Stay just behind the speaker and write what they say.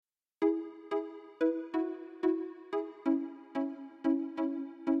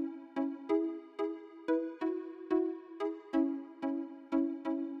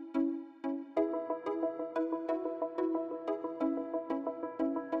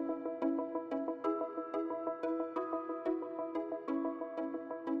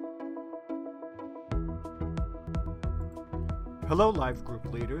Hello, Life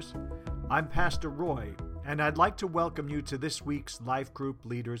Group leaders. I'm Pastor Roy, and I'd like to welcome you to this week's Life Group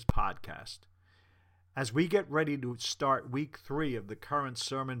Leaders podcast. As we get ready to start week 3 of the current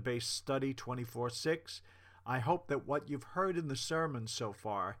sermon-based study 24/6, I hope that what you've heard in the sermon so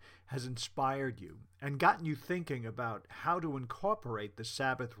far has inspired you and gotten you thinking about how to incorporate the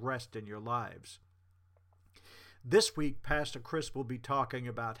Sabbath rest in your lives. This week, Pastor Chris will be talking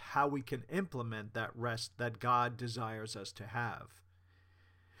about how we can implement that rest that God desires us to have.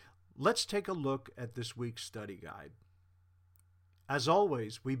 Let's take a look at this week's study guide. As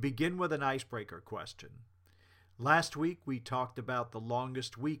always, we begin with an icebreaker question. Last week, we talked about the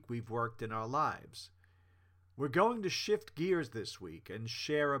longest week we've worked in our lives. We're going to shift gears this week and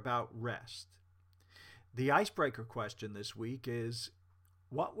share about rest. The icebreaker question this week is,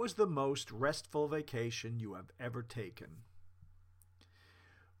 what was the most restful vacation you have ever taken?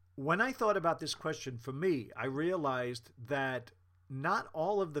 When I thought about this question for me, I realized that not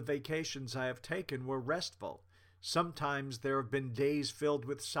all of the vacations I have taken were restful. Sometimes there have been days filled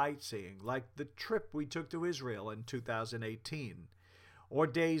with sightseeing, like the trip we took to Israel in 2018, or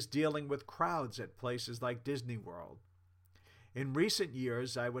days dealing with crowds at places like Disney World. In recent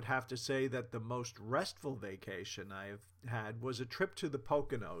years, I would have to say that the most restful vacation I have had was a trip to the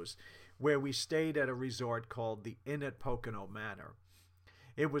Poconos, where we stayed at a resort called the Inn at Pocono Manor.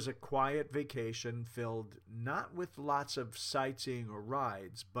 It was a quiet vacation filled not with lots of sightseeing or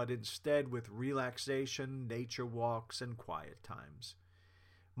rides, but instead with relaxation, nature walks, and quiet times.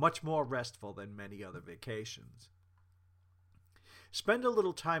 Much more restful than many other vacations. Spend a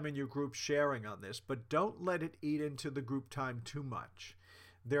little time in your group sharing on this, but don't let it eat into the group time too much.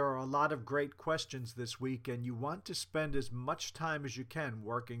 There are a lot of great questions this week, and you want to spend as much time as you can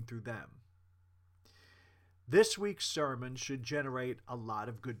working through them. This week's sermon should generate a lot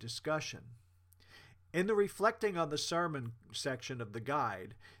of good discussion. In the Reflecting on the Sermon section of the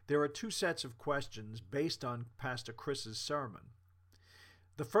guide, there are 2 sets of questions based on Pastor Chris's sermon.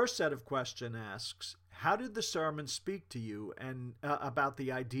 The first set of questions asks, how did the sermon speak to you and about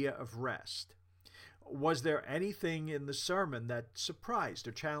the idea of rest? Was there anything in the sermon that surprised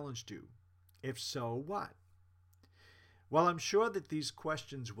or challenged you? If so, what? While I'm sure that these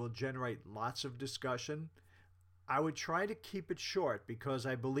questions will generate lots of discussion, I would try to keep it short because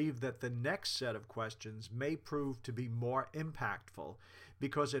I believe that the next set of questions may prove to be more impactful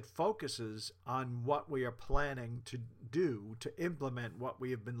because it focuses on what we are planning to do to implement what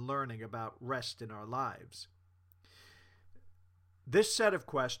we have been learning about rest in our lives. This set of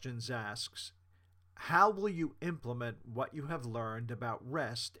questions asks, how will you implement what you have learned about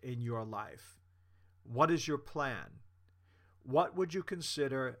rest in your life? What is your plan? What would you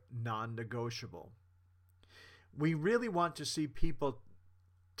consider non-negotiable? We really want to see people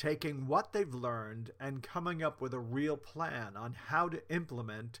taking what they've learned and coming up with a real plan on how to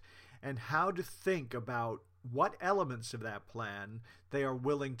implement and how to think about what elements of that plan they are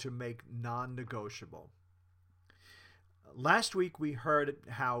willing to make non-negotiable. Last week we heard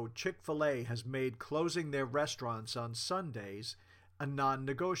how Chick-fil-A has made closing their restaurants on Sundays a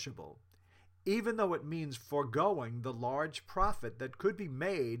non-negotiable, even though it means foregoing the large profit that could be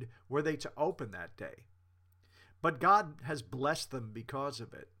made were they to open that day. But God has blessed them because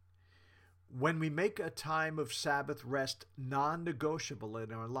of it. When we make a time of Sabbath rest non-negotiable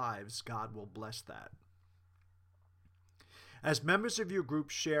in our lives, God will bless that. As members of your group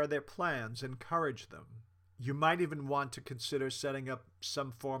share their plans, encourage them. You might even want to consider setting up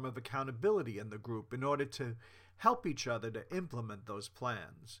some form of accountability in the group in order to help each other to implement those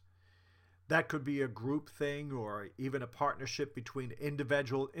plans. That could be a group thing or even a partnership between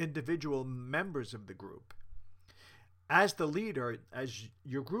individual members of the group. As the leader, as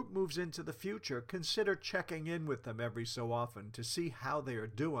your group moves into the future, consider checking in with them every so often to see how they are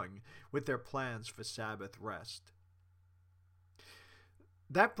doing with their plans for Sabbath rest.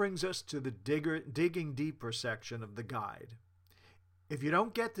 That brings us to the digging deeper section of the guide. If you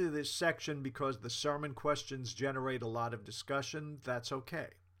don't get to this section because the sermon questions generate a lot of discussion, that's okay.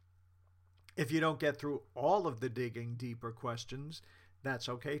 If you don't get through all of the digging deeper questions, that's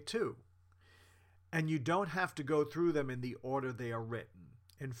okay too. And you don't have to go through them in the order they are written.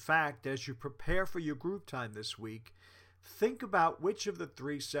 In fact, as you prepare for your group time this week, think about which of the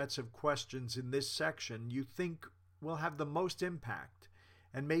 3 sets of questions in this section you think will have the most impact,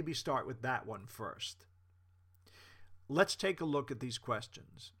 and maybe start with that one first. Let's take a look at these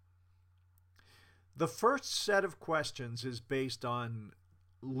questions. The first set of questions is based on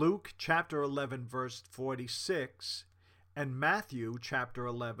Luke chapter 11, verse 46, and Matthew chapter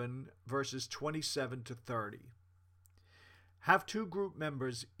 11, verses 27 to 30. Have 2 group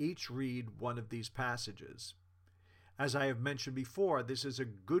members each read one of these passages. As I have mentioned before, this is a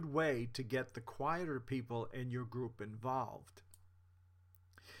good way to get the quieter people in your group involved.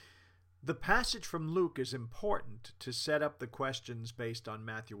 The passage from Luke is important to set up the questions based on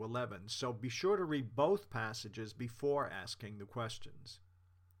Matthew 11, so be sure to read both passages before asking the questions.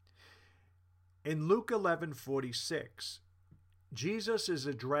 In Luke 11:46, Jesus is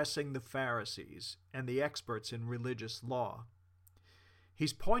addressing the Pharisees and the experts in religious law.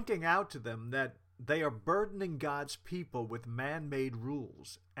 He's pointing out to them that they are burdening God's people with man-made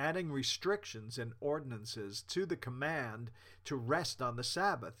rules, adding restrictions and ordinances to the command to rest on the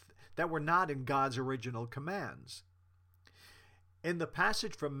Sabbath that were not in God's original commands. In the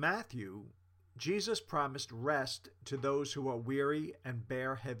passage from Matthew, Jesus promised rest to those who are weary and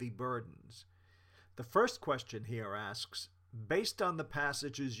bear heavy burdens. The first question here asks, based on the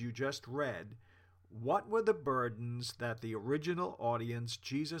passages you just read, what were the burdens that the original audience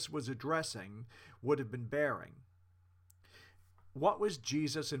Jesus was addressing would have been bearing? What was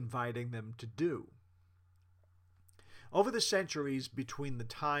Jesus inviting them to do? Over the centuries between the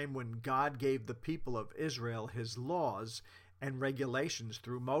time when God gave the people of Israel his laws and regulations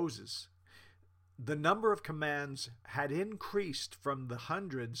through Moses, the number of commands had increased from the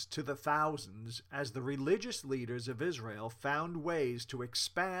hundreds to the thousands as the religious leaders of Israel found ways to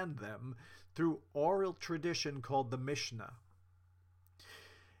expand them through oral tradition called the Mishnah.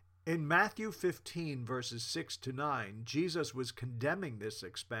 In Matthew 15, verses 6 to 9, Jesus was condemning this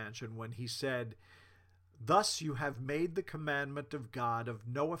expansion when he said, "Thus you have made the commandment of God of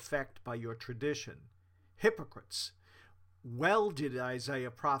no effect by your tradition. Hypocrites! Well did Isaiah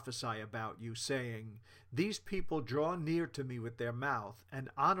prophesy about you, saying, 'These people draw near to me with their mouth,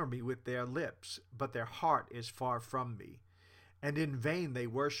 and honor me with their lips, but their heart is far from me. And in vain they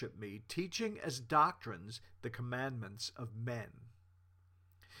worship me, teaching as doctrines the commandments of men.'"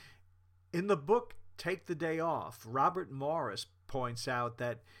 In the book Take the Day Off, Robert Morris points out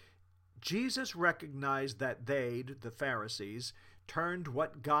that Jesus recognized that they, the Pharisees, turned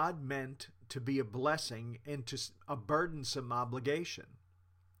what God meant to be a blessing into a burdensome obligation.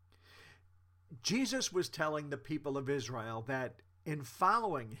 Jesus was telling the people of Israel that in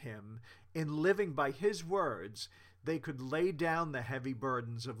following him, in living by his words, they could lay down the heavy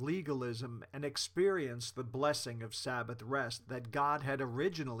burdens of legalism and experience the blessing of Sabbath rest that God had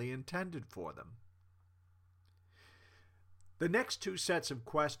originally intended for them. The next two sets of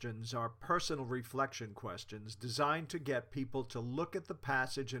questions are personal reflection questions designed to get people to look at the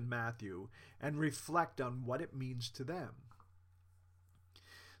passage in Matthew and reflect on what it means to them.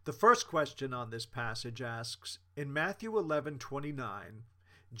 The first question on this passage asks, in Matthew 11:29,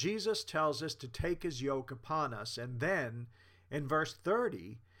 Jesus tells us to take his yoke upon us, and then, in verse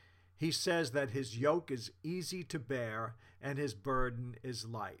 30, he says that his yoke is easy to bear and his burden is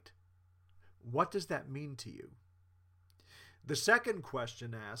light. What does that mean to you? The second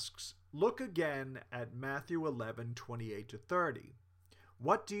question asks, look again at Matthew 11:28 to 30.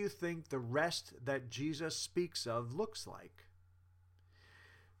 What do you think the rest that Jesus speaks of looks like?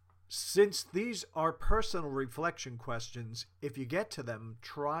 Since these are personal reflection questions, if you get to them,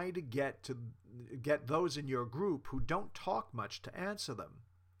 try to get those in your group who don't talk much to answer them.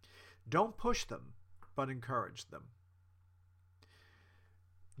 Don't push them, but encourage them.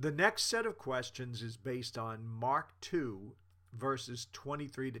 The next set of questions is based on Mark 2, verses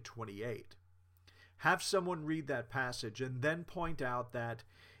 23 to 28. Have someone read that passage and then point out that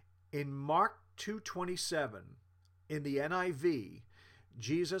in Mark 2:27, in the NIV,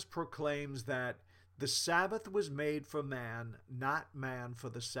 Jesus proclaims that the Sabbath was made for man, not man for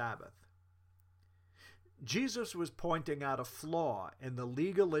the Sabbath. Jesus was pointing out a flaw in the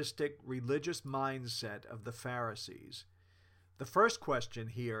legalistic religious mindset of the Pharisees. The first question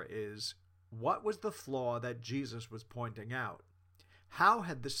here is, what was the flaw that Jesus was pointing out? How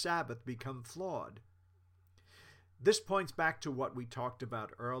had the Sabbath become flawed? This points back to what we talked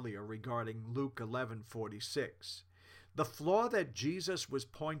about earlier regarding Luke 11:46. The flaw that Jesus was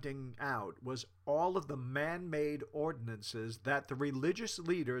pointing out was all of the man-made ordinances that the religious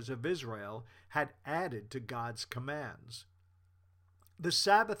leaders of Israel had added to God's commands. The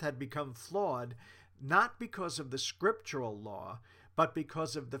Sabbath had become flawed not because of the scriptural law, but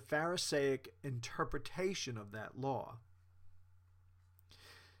because of the Pharisaic interpretation of that law.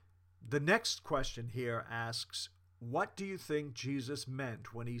 The next question here asks, what do you think Jesus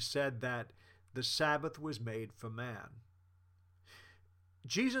meant when he said that the Sabbath was made for man?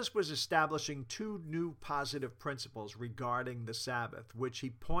 Jesus was establishing two new positive principles regarding the Sabbath, which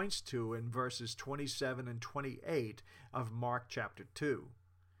he points to in verses 27 and 28 of Mark chapter 2.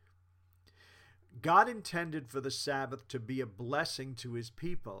 God intended for the Sabbath to be a blessing to his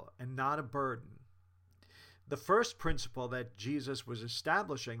people and not a burden. The first principle that Jesus was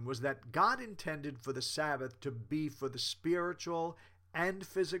establishing was that God intended for the Sabbath to be for the spiritual and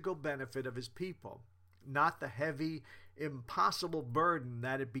physical benefit of his people, not the heavy, impossible burden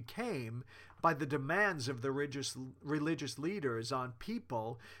that it became by the demands of the religious leaders on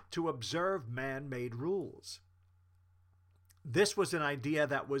people to observe man-made rules. This was an idea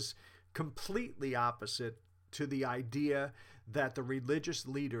that was completely opposite to the idea that the religious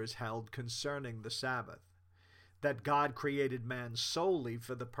leaders held concerning the Sabbath, that God created man solely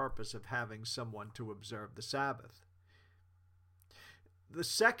for the purpose of having someone to observe the Sabbath. The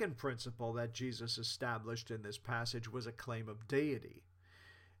second principle that Jesus established in this passage was a claim of deity.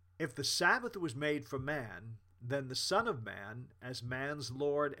 If the Sabbath was made for man, then the Son of Man, as man's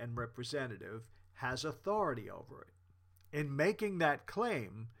Lord and representative, has authority over it. In making that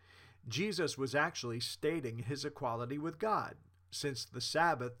claim, Jesus was actually stating his equality with God, since the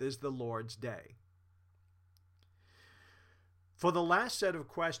Sabbath is the Lord's day. For the last set of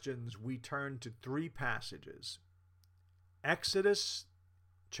questions, we turn to three passages: Exodus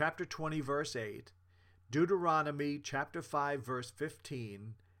chapter 20, verse 8, Deuteronomy chapter 5, verse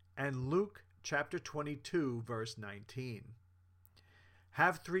 15, and Luke chapter 22, verse 19.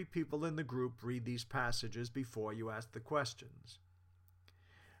 Have three people in the group read these passages before you ask the questions.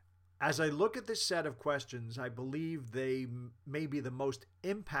 As I look at this set of questions, I believe they may be the most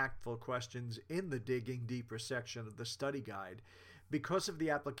impactful questions in the Digging Deeper section of the study guide because of the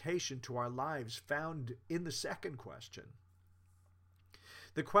application to our lives found in the second question.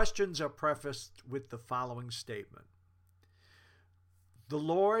 The questions are prefaced with the following statement: The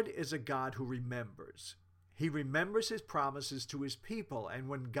Lord is a God who remembers. He remembers his promises to his people, and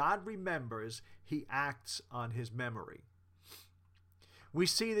when God remembers, he acts on his memory. We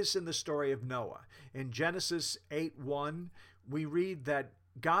see this in the story of Noah. In Genesis 8:1, we read that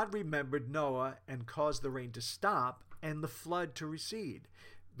God remembered Noah and caused the rain to stop and the flood to recede.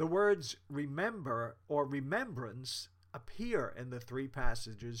 The words remember or remembrance appear in the three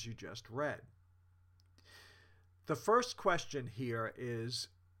passages you just read. The first question here is,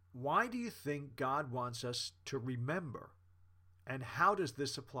 why do you think God wants us to remember? And how does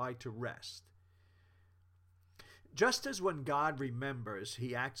this apply to rest? Just as when God remembers,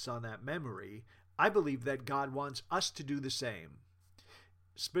 he acts on that memory, I believe that God wants us to do the same.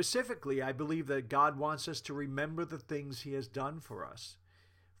 Specifically, I believe that God wants us to remember the things he has done for us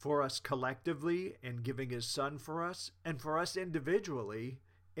collectively in giving his Son for us, and for us individually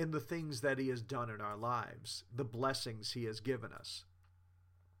in the things that he has done in our lives, the blessings he has given us.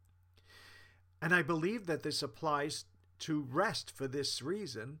 And I believe that this applies to rest for this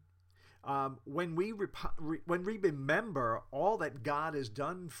reason. When we remember all that God has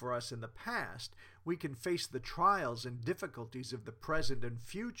done for us in the past, we can face the trials and difficulties of the present and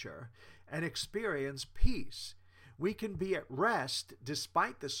future and experience peace. We can be at rest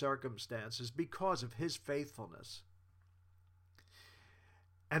despite the circumstances because of his faithfulness.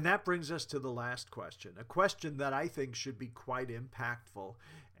 And that brings us to the last question, a question that I think should be quite impactful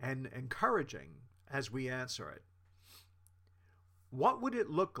and encouraging as we answer it. What would it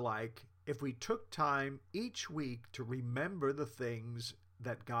look like if we took time each week to remember the things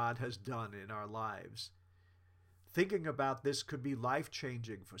that God has done in our lives? Thinking about this could be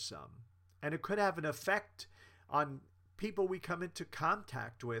life-changing for some, and it could have an effect on people we come into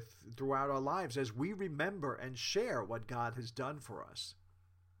contact with throughout our lives as we remember and share what God has done for us.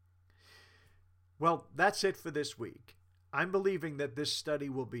 Well, that's it for this week. I'm believing that this study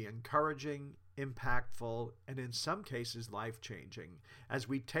will be encouraging, impactful, and in some cases life-changing as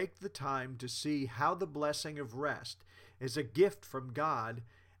we take the time to see how the blessing of rest is a gift from God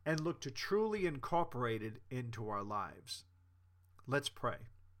and look to truly incorporate it into our lives. Let's pray.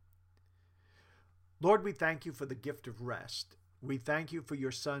 Lord, we thank you for the gift of rest. We thank you for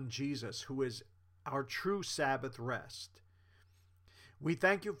your Son Jesus, who is our true Sabbath rest. We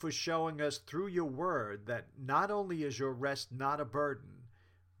thank you for showing us through your word that not only is your rest not a burden,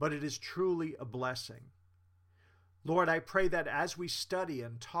 but it is truly a blessing. Lord, I pray that as we study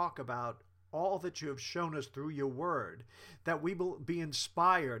and talk about all that you have shown us through your word, that we will be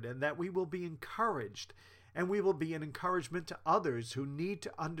inspired and that we will be encouraged, and we will be an encouragement to others who need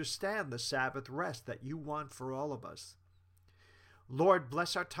to understand the Sabbath rest that you want for all of us. Lord,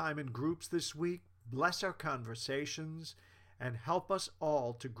 bless our time in groups this week, bless our conversations, and help us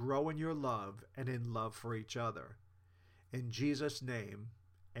all to grow in your love and in love for each other. In Jesus' name,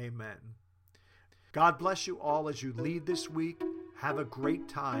 amen. God bless you all as you lead this week. Have a great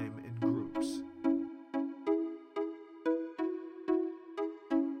time in groups.